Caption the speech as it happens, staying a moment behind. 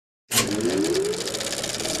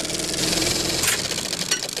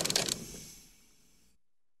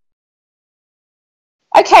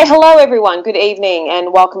Okay, hello everyone. Good evening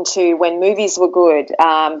and welcome to When Movies Were Good,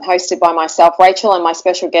 hosted by myself, Rachel, and my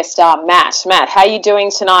special guest star, Matt. Matt, how are you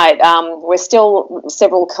doing tonight? We're still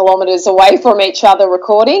several kilometres away from each other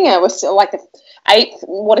recording. We're still like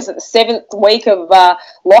the seventh week of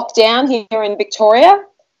lockdown here in Victoria?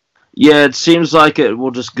 Yeah, it seems like it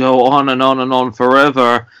will just go on and on and on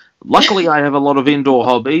forever. Luckily, I have a lot of indoor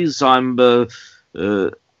hobbies.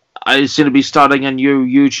 I seem to be starting a new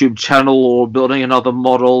YouTube channel or building another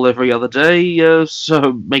model every other day,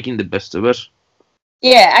 so making the best of it.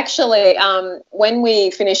 Yeah, actually, when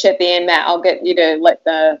we finish at the end, Matt, I'll get you to let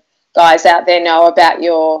the guys out there know about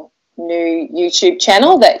your new YouTube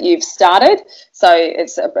channel that you've started. So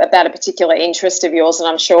it's about a particular interest of yours, and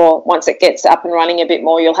I'm sure once it gets up and running a bit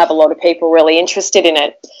more, you'll have a lot of people really interested in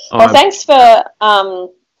it. Well, thanks for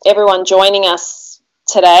everyone joining us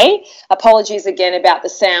today. Apologies again about the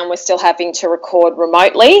sound. We're still having to record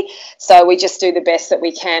remotely, so we just do the best that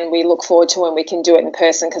we can. We look forward to when we can do it in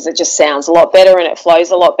person because it just sounds a lot better and it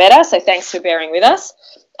flows a lot better, so thanks for bearing with us.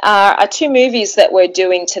 Our two movies that we're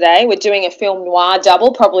doing today, we're doing a film noir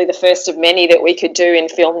double, probably the first of many that we could do in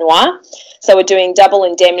film noir. So we're doing Double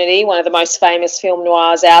Indemnity, one of the most famous film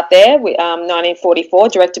noirs out there, 1944,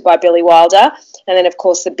 directed by Billy Wilder. And then, of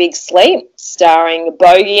course, The Big Sleep, starring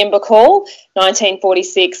Bogey and Bacall,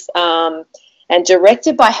 1946, and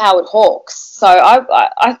directed by Howard Hawks. So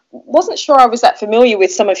I wasn't sure I was that familiar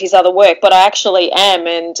with some of his other work, but I actually am,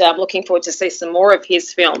 and I'm looking forward to see some more of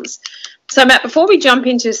his films. So, Matt, before we jump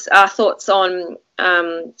into our thoughts on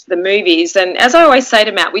the movies, and as I always say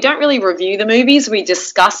to Matt, we don't really review the movies, we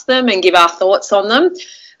discuss them and give our thoughts on them,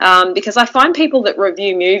 because I find people that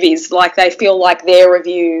review movies, like they feel like their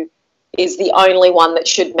review is the only one that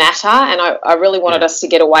should matter, and I really wanted us to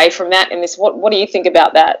get away from that. And what do you think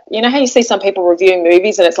about that? You know how you see some people reviewing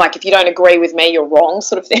movies and it's like, if you don't agree with me, you're wrong,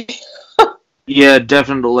 sort of thing? Yeah,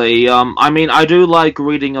 definitely. I mean, I do like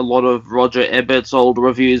reading a lot of Roger Ebert's old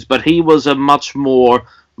reviews, but he was a much more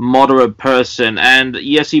moderate person, and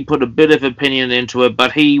yes, he put a bit of opinion into it,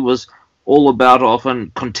 but he was all about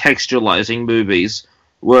often contextualizing movies,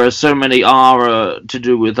 whereas so many are to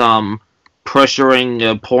do with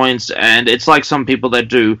pressuring points, and it's like some people that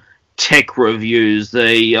do tech reviews,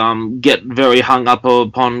 they get very hung up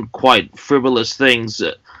upon quite frivolous things,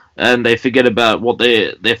 and they forget about what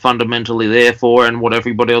they're fundamentally there for and what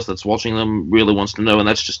everybody else that's watching them really wants to know, and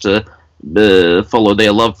that's just to follow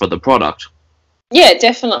their love for the product. Yeah,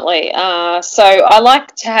 definitely. So I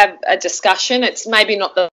like to have a discussion. It's maybe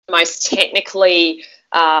not the most technically,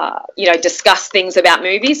 discuss things about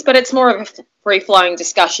movies, but it's more of a free-flowing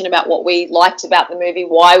discussion about what we liked about the movie,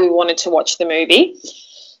 why we wanted to watch the movie.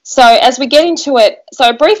 So as we get into it, so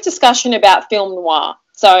a brief discussion about film noir.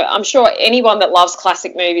 So I'm sure anyone that loves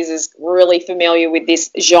classic movies is really familiar with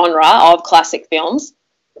this genre of classic films.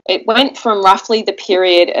 It went from roughly the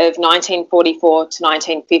period of 1944 to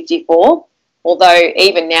 1954, although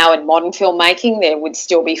even now in modern filmmaking there would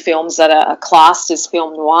still be films that are classed as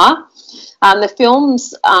film noir. The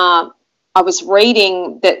films, I was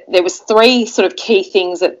reading that there was three sort of key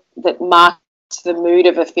things that marked the mood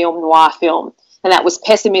of a film noir film, and that was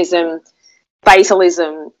pessimism,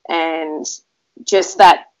 fatalism, and just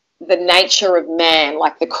that the nature of man,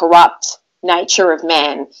 like the corrupt nature of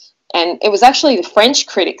man. And it was actually the French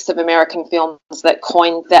critics of American films that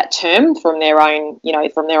coined that term from their own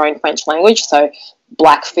French language, so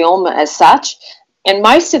black film as such. And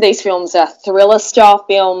most of these films are thriller-style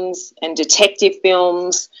films and detective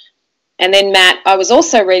films. And then, Matt, I was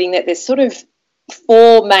also reading that there's sort of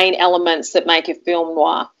four main elements that make a film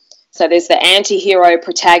noir. So there's the anti-hero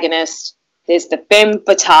protagonist, there's the femme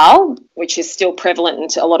fatale, which is still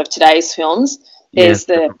prevalent in a lot of today's films. There's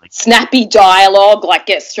the snappy dialogue, like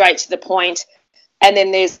get straight to the point. And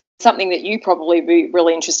then there's something that you probably be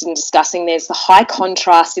really interested in discussing. There's the high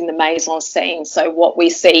contrast in the mise-en-scene, so what we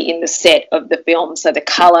see in the set of the film, so the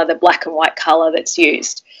colour, the black and white colour that's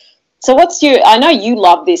used. So I know you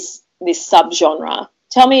love this subgenre.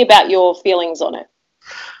 Tell me about your feelings on it.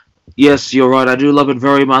 Yes, you're right. I do love it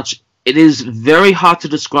very much. It is very hard to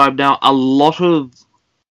describe now. A lot of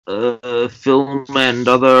film and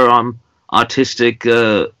other artistic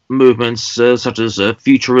movements, such as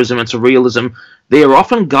futurism and surrealism, they are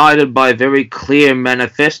often guided by very clear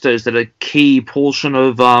manifestos that a key portion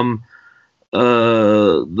of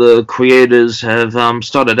the creators have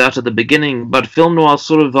started out at the beginning. But film noir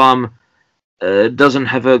sort of doesn't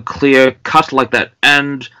have a clear cut like that.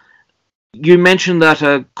 And you mentioned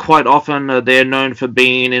that quite often they're known for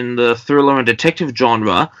being in the thriller and detective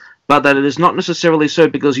genre, but that it is not necessarily so,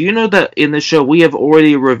 because you know that in this show we have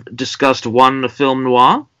already discussed one film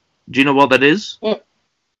noir. Do you know what that is?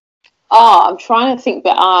 Oh, I'm trying to think.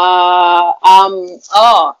 But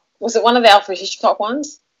was it one of the Alfred Hitchcock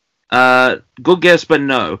ones? Good guess, but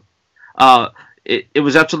no. It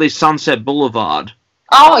was actually Sunset Boulevard.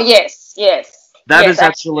 Oh, yes. That is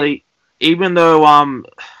actually, even though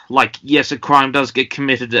yes, a crime does get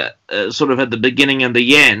committed sort of at the beginning and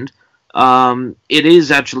the end. It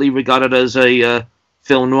is actually regarded as a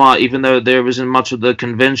film noir, even though there isn't much of the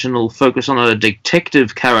conventional focus on a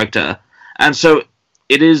detective character. And so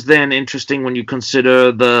it is then interesting when you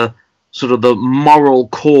consider the sort of the moral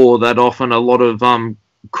core that often a lot of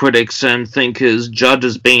critics and thinkers judge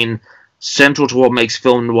as being central to what makes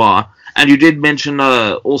film noir. And you did mention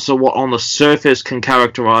also what on the surface can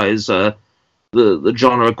characterize the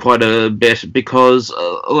genre quite a bit, because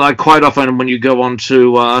like quite often when you go on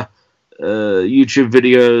to YouTube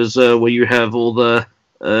videos where you have all the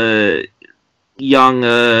young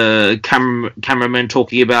cameramen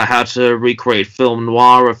talking about how to recreate film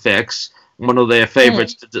noir effects, one of their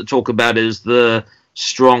favorites to talk about is the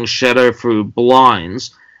strong shadow through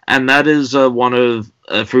blinds, and that is one of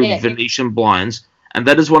through Venetian blinds, and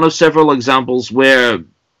that is one of several examples where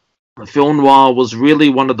film noir was really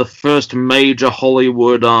one of the first major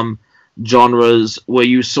Hollywood genres where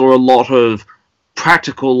you saw a lot of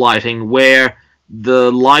practical lighting, where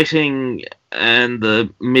the lighting and the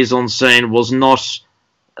mise-en-scène was not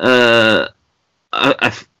a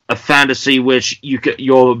fantasy which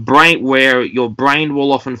your brain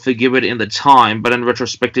will often forgive it in the time, but in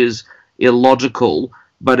retrospect is illogical.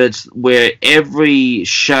 But it's where every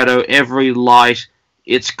shadow, every light,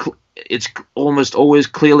 it's almost always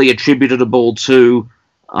clearly attributable to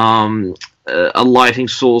a lighting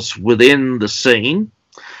source within the scene.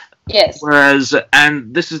 Yes. Whereas,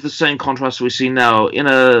 and this is the same contrast we see now in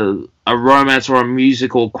a romance or a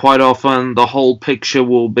musical. Quite often, the whole picture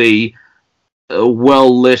will be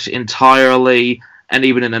well lit entirely, and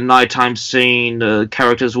even in a nighttime scene,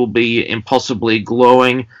 characters will be impossibly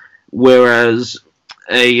glowing. Whereas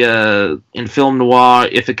in film noir,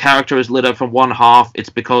 if a character is lit up from one half, it's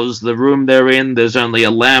because the room they're in, there's only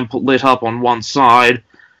a lamp lit up on one side.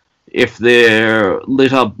 If they're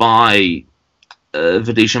lit up by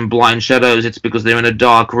Venetian blind shadows, it's because they're in a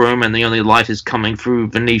dark room and the only light is coming through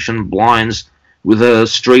Venetian blinds with a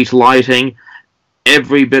street lighting.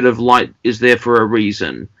 Every bit of light is there for a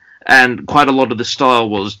reason, and quite a lot of the style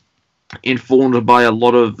was informed by a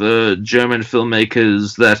lot of German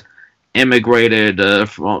filmmakers that emigrated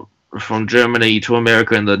from Germany to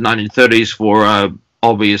America in the 1930s for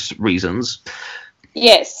obvious reasons.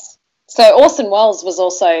 Yes. So Orson Welles was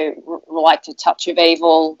also like A Touch of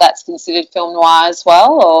Evil. That's considered film noir as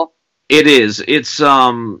well, or? It is. It's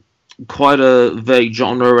quite a vague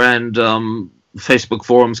genre, and Facebook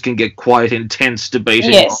forums can get quite intense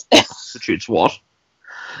debating on what constitutes what.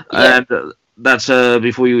 Yeah. And that's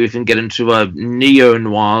before you even get into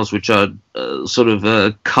neo-noirs, which are sort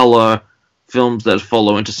of color films that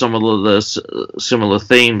follow into some of the similar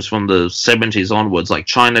themes from the 70s onwards, like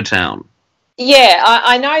Chinatown. Yeah,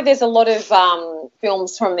 I know there's a lot of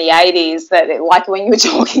films from the 80s that, like when you were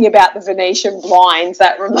talking about the Venetian blinds,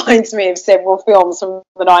 that reminds me of several films from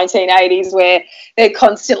the 1980s where they're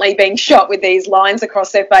constantly being shot with these lines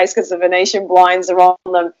across their face because the Venetian blinds are on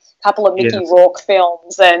them. A couple of Mickey Rourke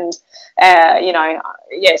films and,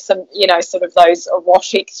 some, sort of those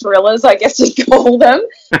erotic thrillers, I guess you'd call them.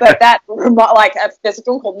 But that, there's a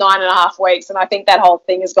film called 9.5 Weeks, and I think that whole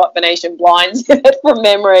thing has got Venetian blinds in it from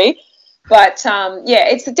memory. But,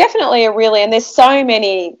 it's definitely and there's so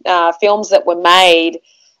many films that were made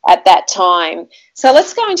at that time. So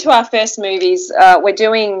let's go into our first movies. We're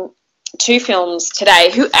doing 2 films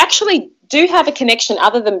today who actually do have a connection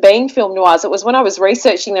other than being film noirs. It was when I was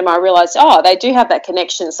researching them I realised, they do have that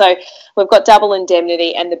connection. So we've got Double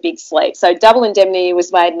Indemnity and The Big Sleep. So Double Indemnity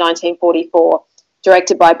was made in 1944.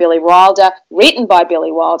 Directed by Billy Wilder, written by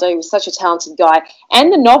Billy Wilder, who was such a talented guy,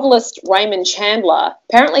 and the novelist Raymond Chandler.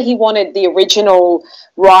 Apparently he wanted the original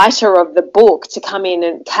writer of the book to come in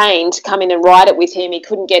and write it with him. He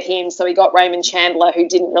couldn't get him, so he got Raymond Chandler, who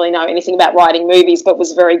didn't really know anything about writing movies but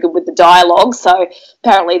was very good with the dialogue. So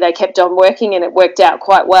apparently they kept on working and it worked out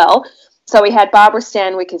quite well. So we had Barbara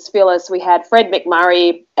Stanwyck as Phyllis. We had Fred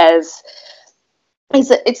MacMurray as...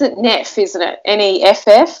 It's Neff, isn't it?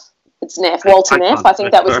 N-E-F-F? It's Neff, Walter Neff. I think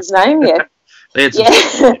that was his name. Yeah,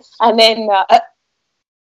 and then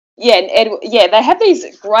they have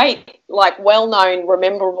these great, well-known,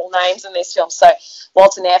 memorable names in these films. So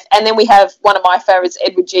Walter Neff, and then we have one of my favourites,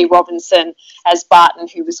 Edward G. Robinson as Barton,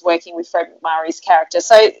 who was working with Fred MacMurray's character.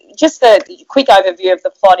 So just the quick overview of the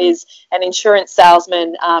plot is an insurance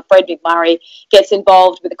salesman, Fred MacMurray, gets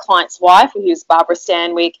involved with a client's wife, who's Barbara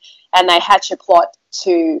Stanwyck, and they hatch a plot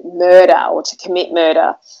to murder or to commit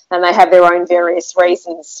murder, and they have their own various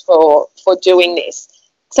reasons for doing this.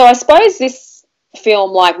 So I suppose this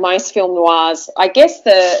film, like most film noirs, I guess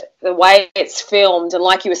the way it's filmed, and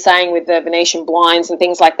like you were saying with the Venetian blinds and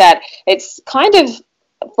things like that, it's kind of,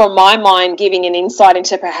 from my mind, giving an insight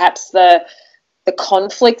into perhaps the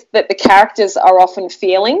conflict that the characters are often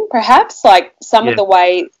feeling, perhaps, like some of the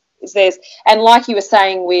ways there's, and like you were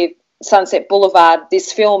saying with Sunset Boulevard,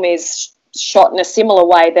 this film is shot in a similar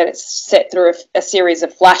way, that it's set through a series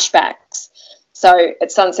of flashbacks. So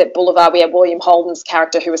at Sunset Boulevard, we have William Holden's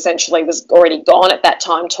character, who essentially was already gone at that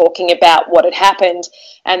time, talking about what had happened.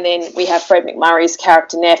 And then we have Fred MacMurray's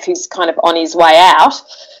character, Neff, who's kind of on his way out,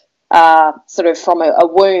 sort of from a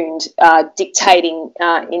wound, dictating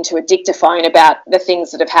into a dictaphone about the things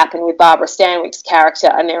that have happened with Barbara Stanwyck's character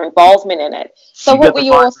and their involvement in it. So what were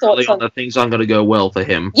your thoughts on the things aren't going to go well for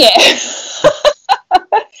him? Yeah.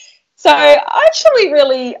 So I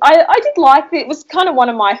actually I did like it. It was kind of one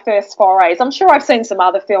of my first forays. I'm sure I've seen some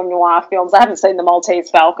other film noir films. I haven't seen The Maltese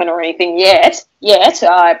Falcon or anything yet.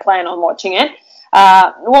 I plan on watching it.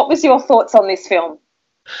 What was your thoughts on this film?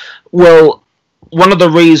 Well, one of the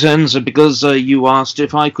reasons, because you asked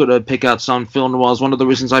if I could pick out some film noirs, one of the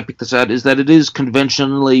reasons I picked this out is that it is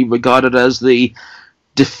conventionally regarded as the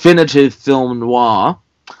definitive film noir.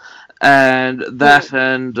 And that,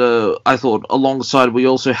 and I thought alongside we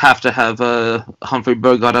also have to have a Humphrey,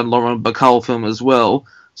 Bogart and Lauren Bacall film as well.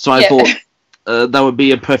 So I thought that would be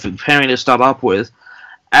a perfect pairing to start up with.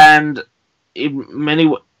 And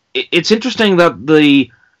it's interesting that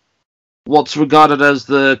what's regarded as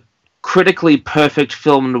the critically perfect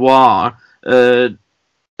film noir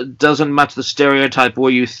doesn't match the stereotype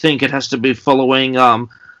where you think it has to be following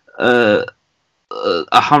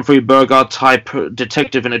a Humphrey Bogart type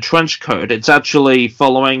detective in a trench coat. It's actually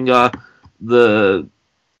following the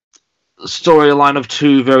storyline of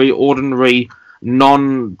two very ordinary,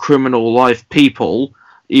 non-criminal life people,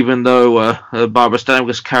 even though Barbara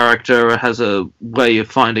Stanwyck's character has a way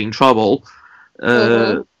of finding trouble,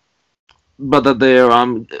 but that they're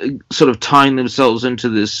sort of tying themselves into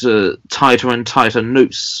this tighter and tighter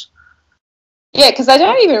noose. Yeah, because they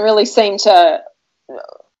don't even really seem to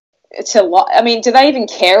I mean, do they even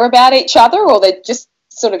care about each other, or they're just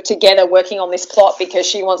sort of together working on this plot because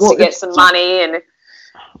she wants to get some money? And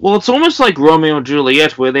well, it's almost like Romeo and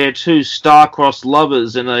Juliet, where they're two star-crossed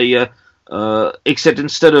lovers in except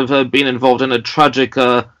instead of being involved in a tragic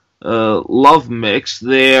love mix,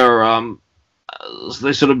 they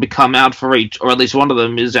sort of become out for or at least one of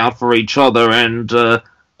them is out for each other, and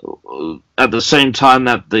at the same time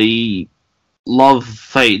that the love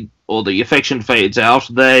fade or the affection fades out,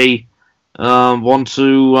 they want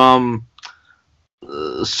to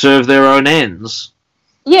serve their own ends.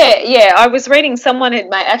 Yeah. I was reading someone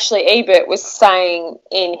actually Ebert was saying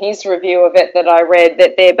in his review of it that I read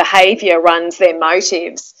that their behaviour runs their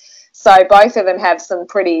motives. So both of them have some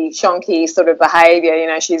pretty shonky sort of behaviour. You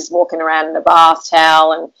know, she's walking around in a bath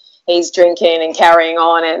towel and he's drinking and carrying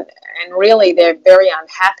on, and really they're very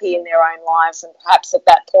unhappy in their own lives, and perhaps at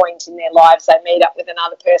that point in their lives they meet up with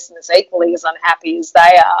another person that's equally as unhappy as they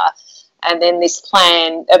are, and then this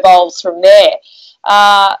plan evolves from there.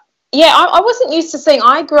 I wasn't used to seeing,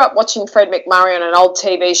 I grew up watching Fred MacMurray on an old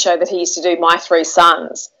TV show that he used to do, My Three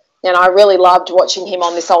Sons, and I really loved watching him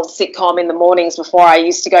on this old sitcom in the mornings before I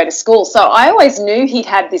used to go to school. So I always knew he'd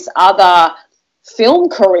had this other film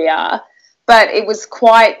career, but it was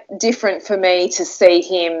quite different for me to see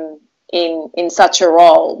him in such a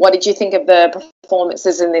role. What did you think of the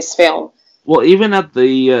performances in this film? Well, even at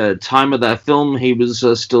the time of that film, he was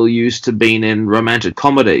still used to being in romantic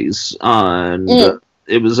comedies, and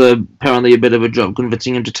it was apparently a bit of a job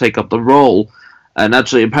convincing him to take up the role. And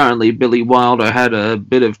actually, apparently, Billy Wilder had a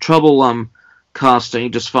bit of trouble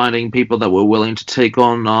casting, just finding people that were willing to take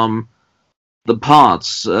on the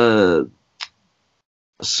parts. There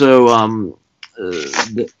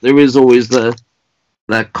is always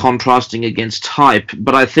that contrasting against type,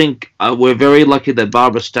 but I think we're very lucky that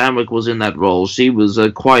Barbara Stanwyck was in that role. She was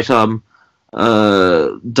quite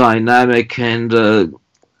dynamic, and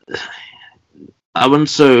I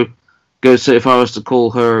wouldn't go so far as to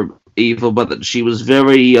call her evil, but that she was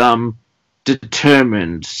very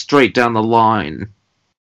determined, straight down the line.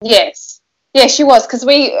 Yes. Yeah, she was, because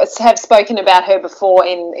we have spoken about her before.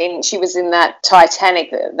 She was in that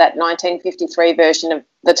Titanic, that 1953 version of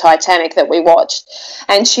the Titanic that we watched,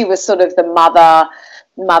 and she was sort of the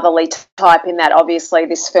motherly type in that. Obviously,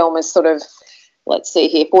 this film is sort of, let's see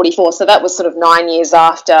here, 44, so that was sort of 9 years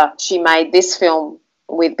after she made this film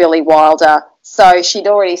with Billy Wilder. So she'd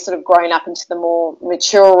already sort of grown up into the more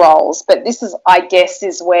mature roles, but this is, I guess,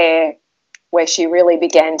 is where where she really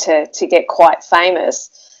began to get quite famous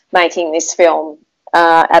making this film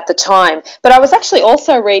at the time. But I was actually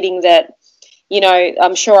also reading that,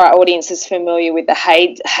 I'm sure our audience is familiar with the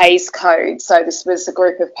Hays Code. So this was a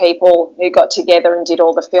group of people who got together and did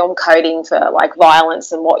all the film coding for like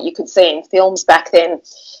violence and what you could see in films back then,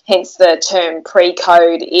 hence the term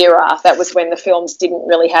pre-code era. That was when the films didn't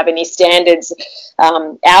really have any standards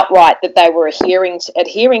outright that they were adhering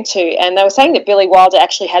to. And they were saying that Billy Wilder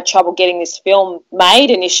actually had trouble getting this film made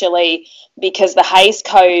initially because the Hays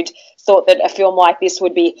Code thought that a film like this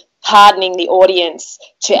would be hardening the audience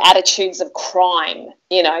to attitudes of crime,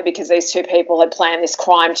 because these two people had planned this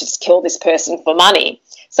crime to just kill this person for money.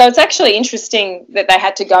 So it's actually interesting that they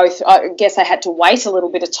had to go through, I guess they had to wait a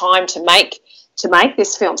little bit of time to make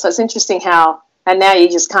this film. So it's interesting how, and now you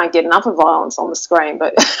just can't get enough of violence on the screen,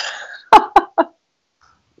 but...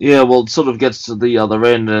 Yeah, well, it sort of gets to the other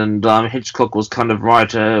end, and Hitchcock was kind of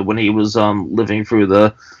right when he was living through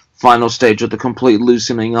the final stage of the complete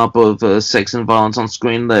loosening up of sex and violence on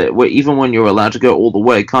screen, where even when you're allowed to go all the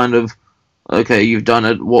way, kind of, okay, you've done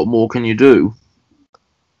it, what more can you do?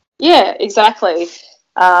 Yeah, exactly.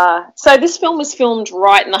 So this film was filmed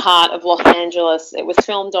right in the heart of Los Angeles. It was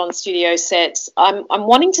filmed on studio sets. I'm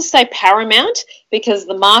wanting to say Paramount because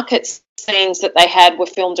the market scenes that they had were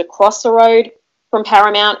filmed across the road from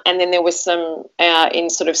Paramount, and then there was some in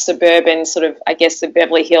sort of suburban, sort of, I guess, the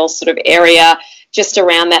Beverly Hills sort of area, just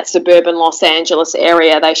around that suburban Los Angeles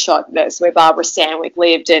area. They shot, that's where Barbara Stanwyck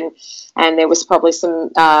lived, and there was probably some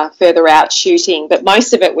further out shooting, but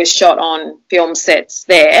most of it was shot on film sets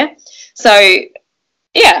there. So,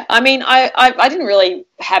 yeah, I mean, I didn't really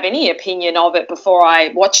have any opinion of it before I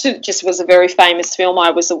watched it. It just was a very famous film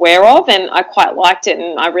I was aware of, and I quite liked it,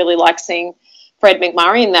 and I really liked seeing Fred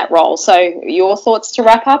MacMurray in that role. So your thoughts to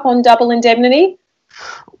wrap up on Double Indemnity?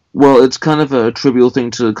 Well, it's kind of a trivial thing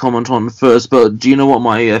to comment on first, but do you know what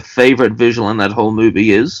my favourite visual in that whole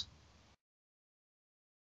movie is?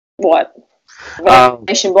 What?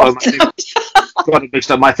 Venetian box? Got it mixed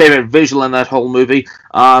up. My favourite visual in that whole movie,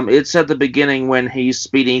 it's at the beginning when he's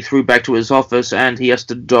speeding through back to his office and he has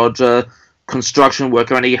to dodge a construction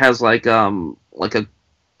worker, and he has like a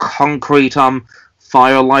concrete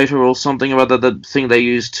fire lighter or something or other, the thing they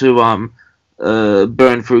use to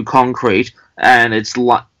burn through concrete, and it's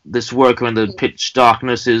this worker in the pitch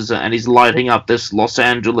darkness and he's lighting up this Los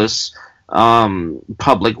Angeles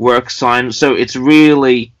public works sign. So it's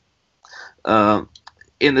really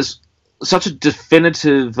in this such a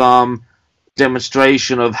definitive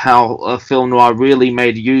demonstration of how film noir really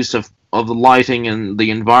made use of the lighting and the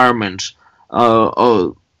environment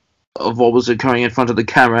of what was occurring in front of the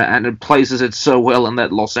camera, and it places it so well in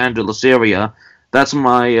that Los Angeles area. That's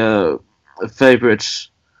my favorite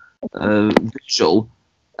visual.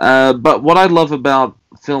 But what I love about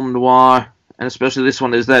film noir, and especially this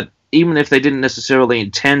one, is that even if they didn't necessarily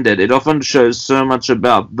intend it, it often shows so much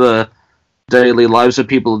about the daily lives of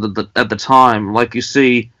people at the time. Like you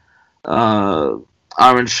see our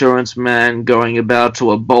insurance man going about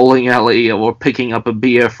to a bowling alley or picking up a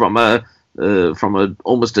beer from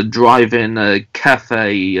almost a drive-in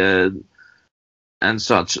cafe and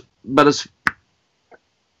such. But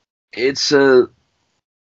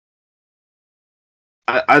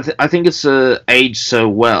I think it's aged so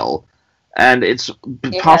well, and it's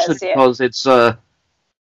partially because it's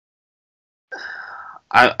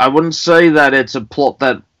I wouldn't say that it's a plot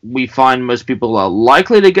that we find most people are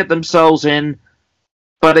likely to get themselves in,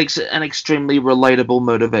 but it's an extremely relatable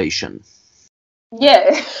motivation.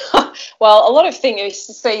 Yeah. Well, a lot of things, you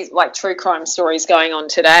see like true crime stories going on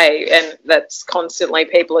today, and that's constantly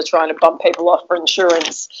people are trying to bump people off for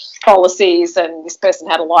insurance policies, and this person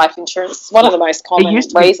had a life insurance. It's one of the most common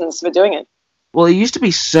reasons for doing it. Well, it used to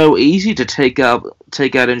be so easy to take out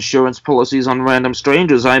insurance policies on random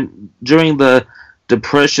strangers. During the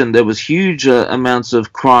Depression, there was huge amounts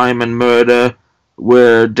of crime and murder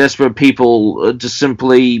where desperate people just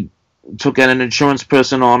simply took out an insurance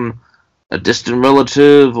person on a distant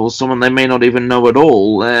relative or someone they may not even know at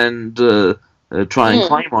all, and try and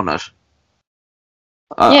claim on it.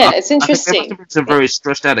 Yeah, it's interesting. I think there must have been some very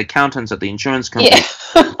stressed out accountants at the insurance company.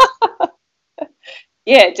 Yeah.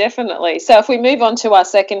 Yeah, definitely. So if we move on to our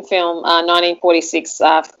second film, 1946,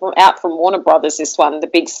 out from Warner Brothers, this one, The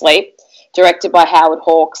Big Sleep, directed by Howard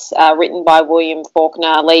Hawks, written by William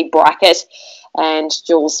Faulkner, Lee Brackett, and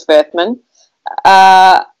Jules Furthman.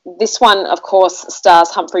 This one, of course, stars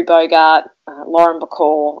Humphrey Bogart, Lauren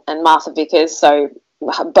Bacall, and Martha Vickers. So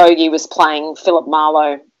Bogey was playing Philip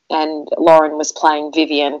Marlowe, and Lauren was playing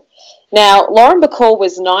Vivian. Now, Lauren Bacall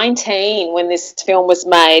was 19 when this film was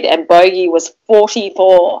made, and Bogey was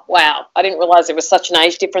 44. Wow, I didn't realise there was such an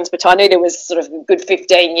age difference, but I knew there was sort of a good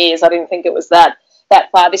 15 years. I didn't think it was that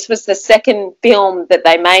far. This was the second film that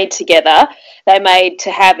they made together. They made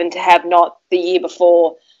To Have and To Have Not the year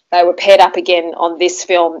before. They were paired up again on this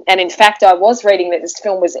film. And in fact, I was reading that this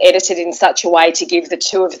film was edited in such a way to give the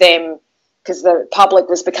two of them, because the public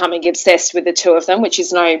was becoming obsessed with the two of them, which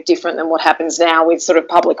is no different than what happens now with sort of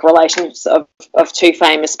public relations of two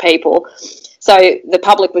famous people. So the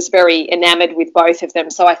public was very enamoured with both of them.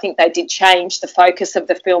 So I think they did change the focus of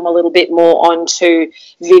the film a little bit more onto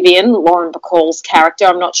Vivian, Lauren Bacall's character.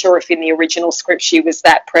 I'm not sure if in the original script she was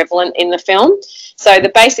that prevalent in the film. So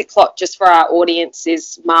the basic plot, just for our audience,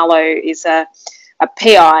 is Marlowe is a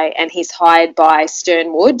PI, and he's hired by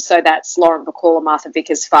Stanwyck, so that's Lauren Bacall and Martha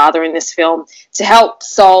Vicker's father in this film, to help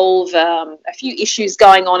solve a few issues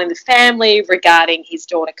going on in the family regarding his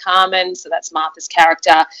daughter Carmen, so that's Martha's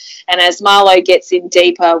character. And as Marlowe gets in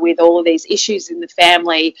deeper with all of these issues in the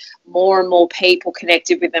family, more and more people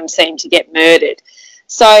connected with them seem to get murdered.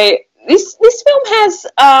 So this film has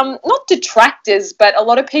not detractors, but a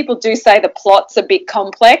lot of people do say the plot's a bit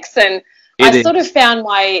complex, and I sort of found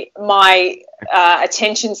my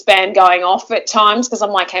attention span going off at times, because I'm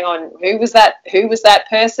like, hang on, who was that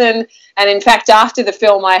person? And in fact, after the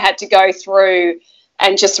film, I had to go through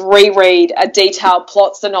and just reread a detailed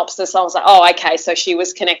plot synopsis. I was like, oh, okay, so she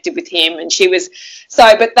was connected with him, and she was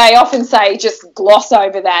so. But they often say just gloss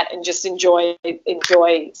over that and just enjoy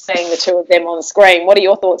seeing the two of them on the screen. What are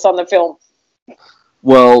your thoughts on the film?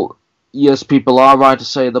 Well, yes, people are right to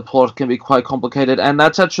say the plot can be quite complicated, and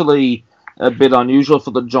that's actually a bit unusual for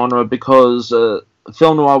the genre, because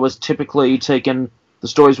film noir was typically taken, the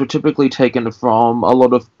stories were typically taken from a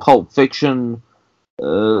lot of pulp fiction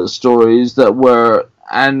stories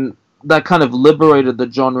and that kind of liberated the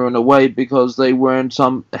genre in a way, because they weren't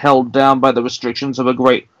held down by the restrictions of a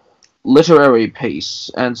great literary piece,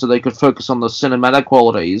 and so they could focus on the cinematic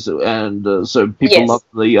qualities, and so people loved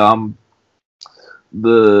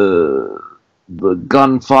the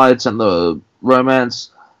gunfights and the romance.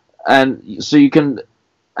 And so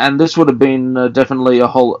and this would have been definitely a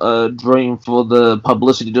whole dream for the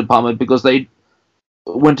publicity department, because they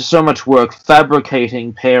went to so much work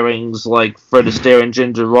fabricating pairings like Fred Astaire and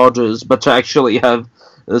Ginger Rogers, but to actually have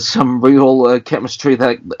some real chemistry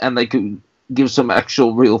and they could give some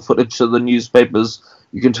actual real footage to the newspapers.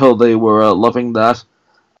 You can tell they were loving that.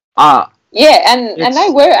 Yeah, and they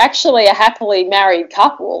were actually a happily married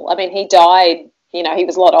couple. I mean, he died. You know, he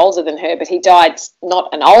was a lot older than her, but he died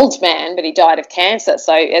not an old man, but he died of cancer.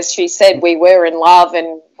 So as she said, we were in love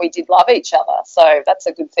and we did love each other. So that's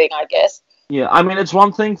a good thing, I guess. Yeah, I mean, it's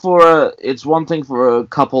one thing for a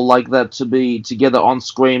couple like that to be together on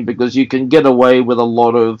screen, because you can get away with a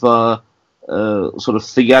lot of sort of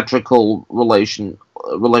theatrical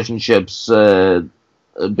relationships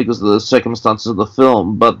because of the circumstances of the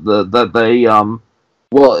film, but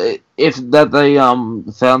if they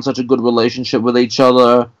found such a good relationship with each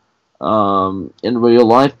other in real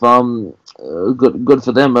life, good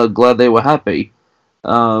for them. Glad they were happy.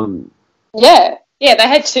 Yeah, they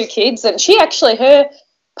had 2 kids, and her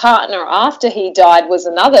partner after he died was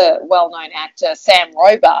another well-known actor, Sam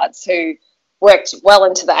Robards, who worked well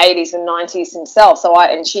into the 80s and 90s himself.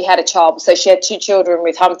 And she had a child, so she had 2 children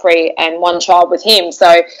with Humphrey and 1 child with him.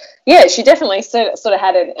 So yeah, she definitely sort of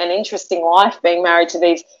had an interesting life being married to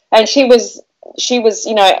these. And she was,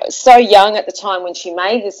 so young at the time when she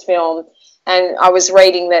made this film. And I was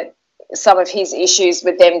reading that some of his issues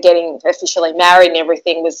with them getting officially married and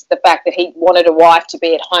everything was the fact that he wanted a wife to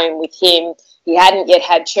be at home with him. He hadn't yet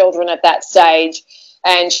had children at that stage.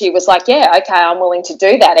 And she was like, yeah, okay, I'm willing to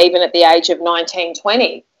do that, even at the age of 19,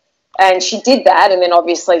 20. And she did that, and then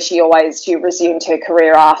obviously she resumed her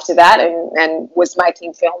career after that and was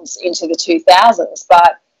making films into the 2000s.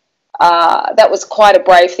 But that was quite a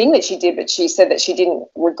brave thing that she did, but she said that she didn't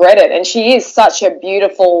regret it. And she is such a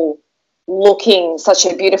beautiful looking, such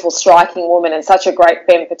a beautiful, striking woman, and such a great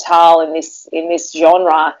femme fatale in this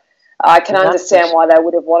genre. I can understand why they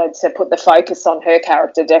would have wanted to put the focus on her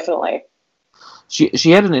character, definitely.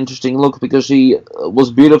 She had an interesting look because she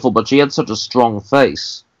was beautiful, but she had such a strong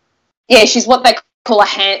face. Yeah, she's what they call a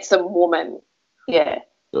handsome woman. Yeah.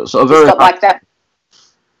 So very like that.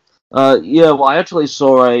 I actually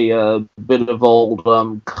saw a bit of old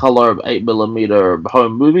color 8mm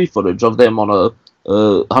home movie footage of them on a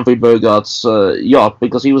Humphrey Bogart's yacht,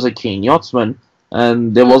 because he was a keen yachtsman,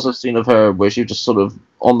 and there was a scene of her where she was just sort of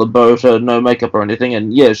on the boat, no makeup or anything,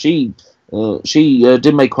 and yeah, she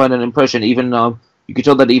did make quite an impression. Even you could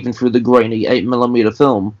tell that even through the grainy 8mm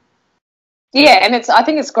film. Yeah, and I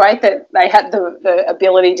think it's great that they had the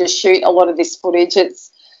ability to shoot a lot of this footage.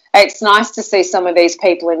 It's nice to see some of these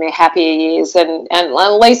people in their happier years, and at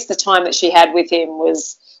least the time that she had with him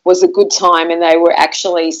was a good time, and they were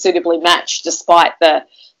actually suitably matched despite the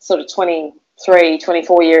sort of 23,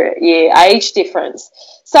 24 year age difference.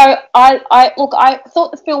 So I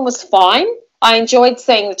thought the film was fine. I enjoyed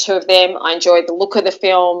seeing the two of them. I enjoyed the look of the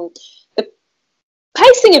film.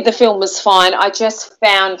 Pacing of the film was fine. I just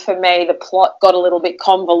found, for me, the plot got a little bit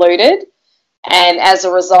convoluted, and as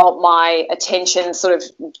a result my attention sort of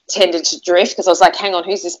tended to drift because I was like, hang on,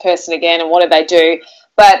 who's this person again and what did they do?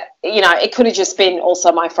 But, it could have just been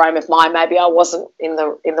also my frame of mind. Maybe I wasn't in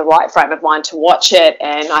the right frame of mind to watch it,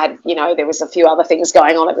 and I had, there was a few other things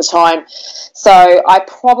going on at the time. So I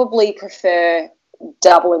probably prefer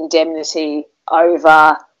Double Indemnity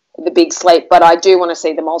over The Big Sleep, but I do want to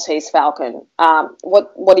see The Maltese Falcon.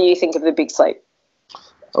 What do you think of The Big Sleep?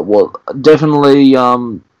 Well, definitely,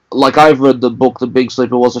 like I've read the book The Big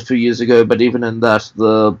Sleep. It was a few years ago, but even in that,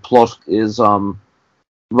 the plot is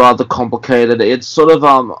rather complicated. It's sort of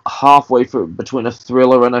halfway between a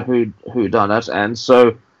thriller and a whodunit, and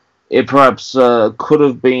so it perhaps could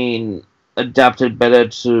have been adapted better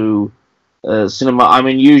to cinema. I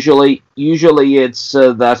mean, usually it's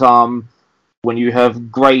that when you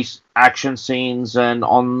have great action scenes and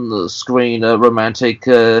on the screen romantic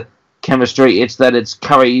chemistry, it's that it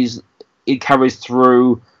carries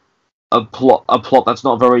through a plot that's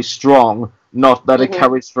not very strong, not that it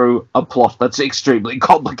carries through a plot that's extremely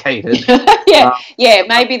complicated. Yeah,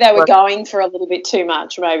 maybe they were going for a little bit too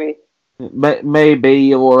much, maybe.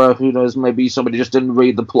 Maybe, or who knows, maybe somebody just didn't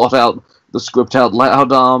read the script out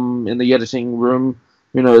loud in the editing room.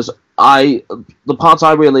 Who knows? The parts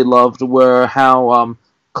I really loved were how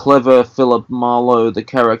clever Philip Marlowe, the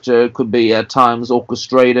character, could be at times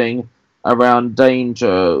orchestrating around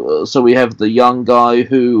danger. So we have the young guy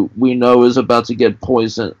who we know is about to get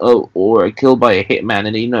poisoned or killed by a hitman,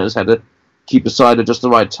 and he knows how to keep aside at just the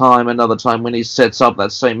right time. Another time when he sets up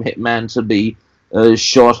that same hitman to be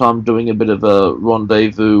shot, doing a bit of a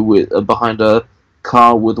rendezvous with behind a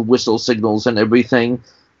car with whistle signals and everything.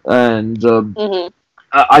 And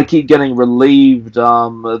I keep getting relieved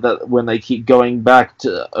that when they keep going back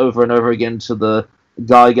to over and over again to the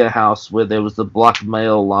Geiger house where there was the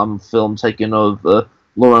blackmail film taken of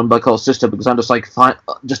Lauren Bacall's sister, because I'm just like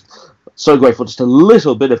just so grateful, just a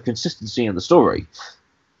little bit of consistency in the story.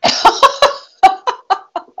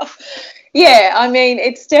 Yeah, I mean,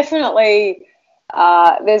 it's definitely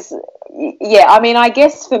I mean, I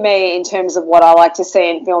guess for me, in terms of what I like to see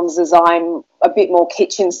in films, is I'm a bit more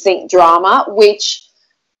kitchen sink drama, which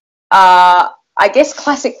I guess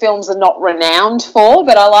classic films are not renowned for,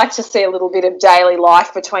 but I like to see a little bit of daily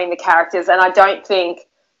life between the characters, and I don't think,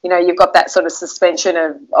 you've got that sort of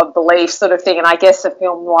suspension of belief sort of thing, and I guess a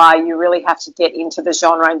film noir, you really have to get into the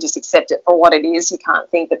genre and just accept it for what it is. You can't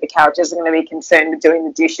think that the characters are going to be concerned with doing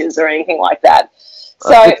the dishes or anything like that.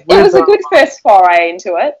 So it was a good first foray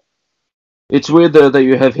into it. It's weird, though, that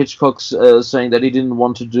you have Hitchcock saying that he didn't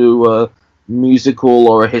want to do a musical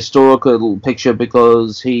or a historical picture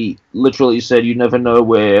because he literally said you never know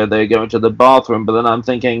where they're going to the bathroom. But then I'm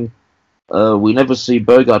thinking, we never see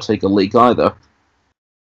Bogart take a leak either.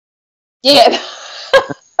 Yeah,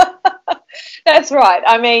 that's right.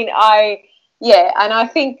 I mean, and I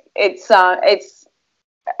think I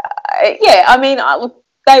mean,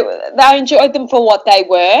 they enjoyed them for what they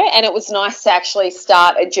were, and it was nice to actually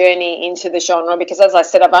start a journey into the genre because, as I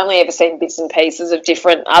said, I've only ever seen bits and pieces of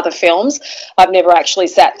different other films. I've never actually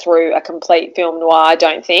sat through a complete film noir, I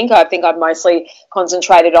don't think. I think I've mostly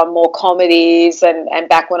concentrated on more comedies and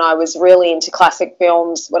back when I was really into classic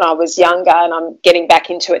films when I was younger, and I'm getting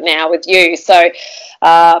back into it now with you. So,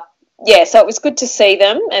 so it was good to see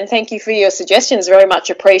them, and thank you for your suggestions, very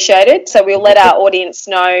much appreciated. So we'll let our audience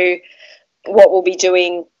know what we'll be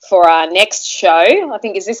doing for our next show. I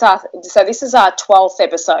think this is our 12th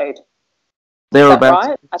episode.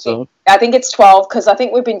 Thereabouts. Right? I think it's 12 because I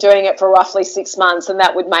think we've been doing it for roughly 6 months, and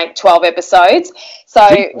that would make 12 episodes. So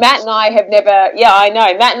Matt and I have never, I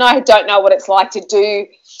know, Matt and I don't know what it's like to do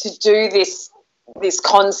this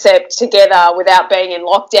concept together without being in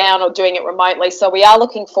lockdown or doing it remotely. So we are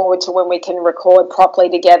looking forward to when we can record properly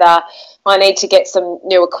together. I need to get some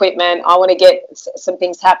new equipment. I want to get some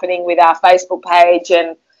things happening with our Facebook page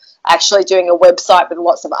and actually doing a website with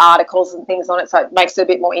lots of articles and things on it, so it makes it a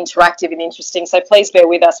bit more interactive and interesting. So please bear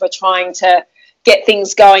with us. We're trying to get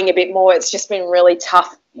things going a bit more. It's just been really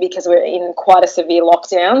tough because we're in quite a severe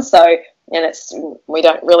lockdown. So and we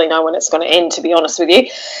don't really know when it's going to end, to be honest with you.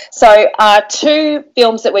 So 2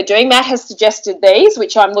 films that we're doing. Matt has suggested these,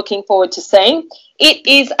 which I'm looking forward to seeing. It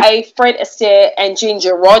is a Fred Astaire and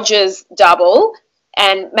Ginger Rogers double,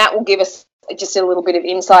 and Matt will give us just a little bit of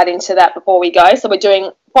insight into that before we go. So we're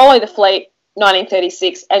doing Follow the Fleet,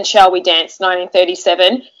 1936, and Shall We Dance,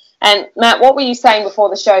 1937. And Matt, what were you saying before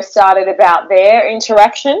the show started about their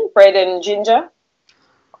interaction, Fred and Ginger?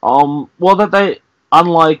 Well, that they,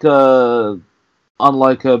 unlike Bogart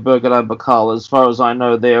and Bacall, as far as I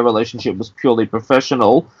know, their relationship was purely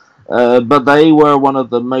professional. But they were one of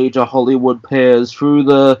the major Hollywood pairs through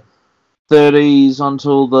the 30s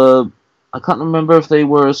until I can't remember if they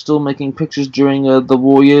were still making pictures during the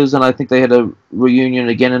war years, and I think they had a reunion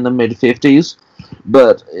again in the mid-50s.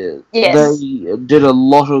 But yes, they did a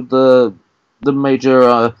lot of the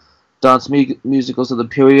major dance musicals of the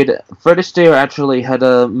period. Fred Astaire actually had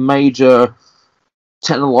a major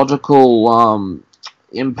technological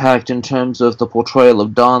impact in terms of the portrayal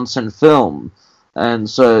of dance and film, and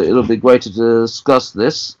so it'll be great to discuss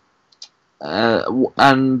this.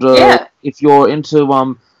 If you're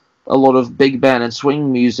into a lot of big band and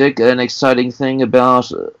swing music, an exciting thing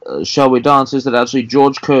about Shall We Dance is that actually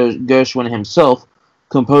George Gershwin himself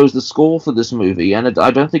composed the score for this movie, and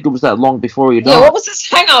I don't think it was that long before he died. Yeah, what was this?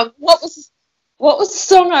 Hang on, what was the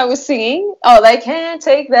song I was singing? Oh, they can't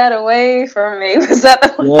take that away from me. Was that the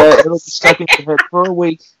one? Yeah, it'll be stuck in your head for a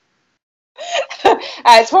week.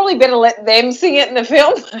 It's probably better let them sing it in the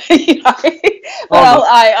film, you know. But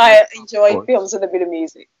I enjoy films with a bit of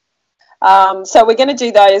music. So we're going to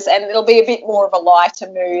do those, and it'll be a bit more of a lighter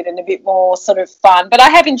mood and a bit more sort of fun. But I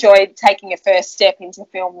have enjoyed taking a first step into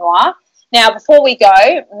film noir. Now, before we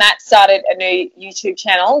go, Matt started a new YouTube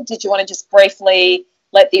channel. Did you want to just briefly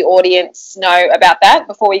let the audience know about that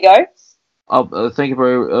before we go? Thank you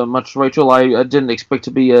very much, Rachel. I didn't expect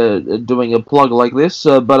to be doing a plug like this,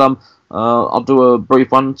 but I'll do a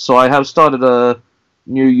brief one. So I have started a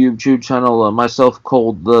new YouTube channel myself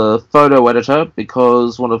called The Photo Editor,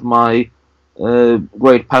 because one of my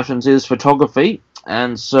great passions is photography,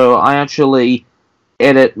 and so I actually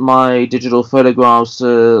edit my digital photographs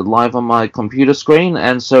live on my computer screen.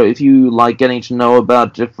 And so if you like getting to know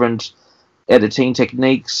about different editing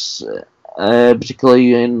techniques,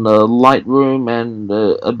 particularly in Lightroom and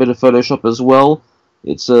a bit of Photoshop as well,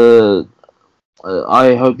 it's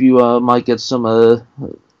I hope you might get some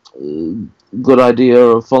good idea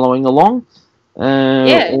of following along,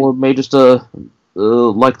 or may just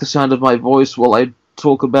like the sound of my voice while I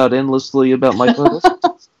talk about endlessly about my photos.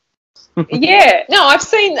 Yeah, no, I've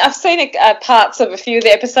seen parts of a few of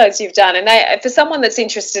the episodes you've done, and for someone that's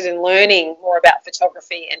interested in learning more about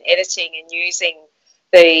photography and editing and using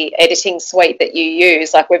the editing suite that you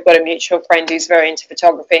use, like we've got a mutual friend who's very into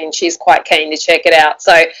photography, and she's quite keen to check it out.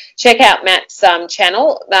 So check out Matt's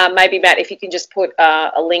channel. Maybe Matt, if you can just put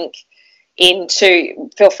a link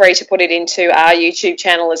feel free to put it into our YouTube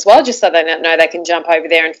channel as well, just so they know they can jump over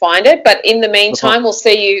there and find it. But in the meantime, we'll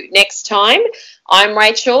see you next time. I'm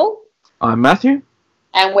Rachel. I'm Matthew.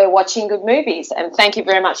 And we're watching good movies. And thank you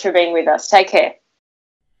very much for being with us. Take care.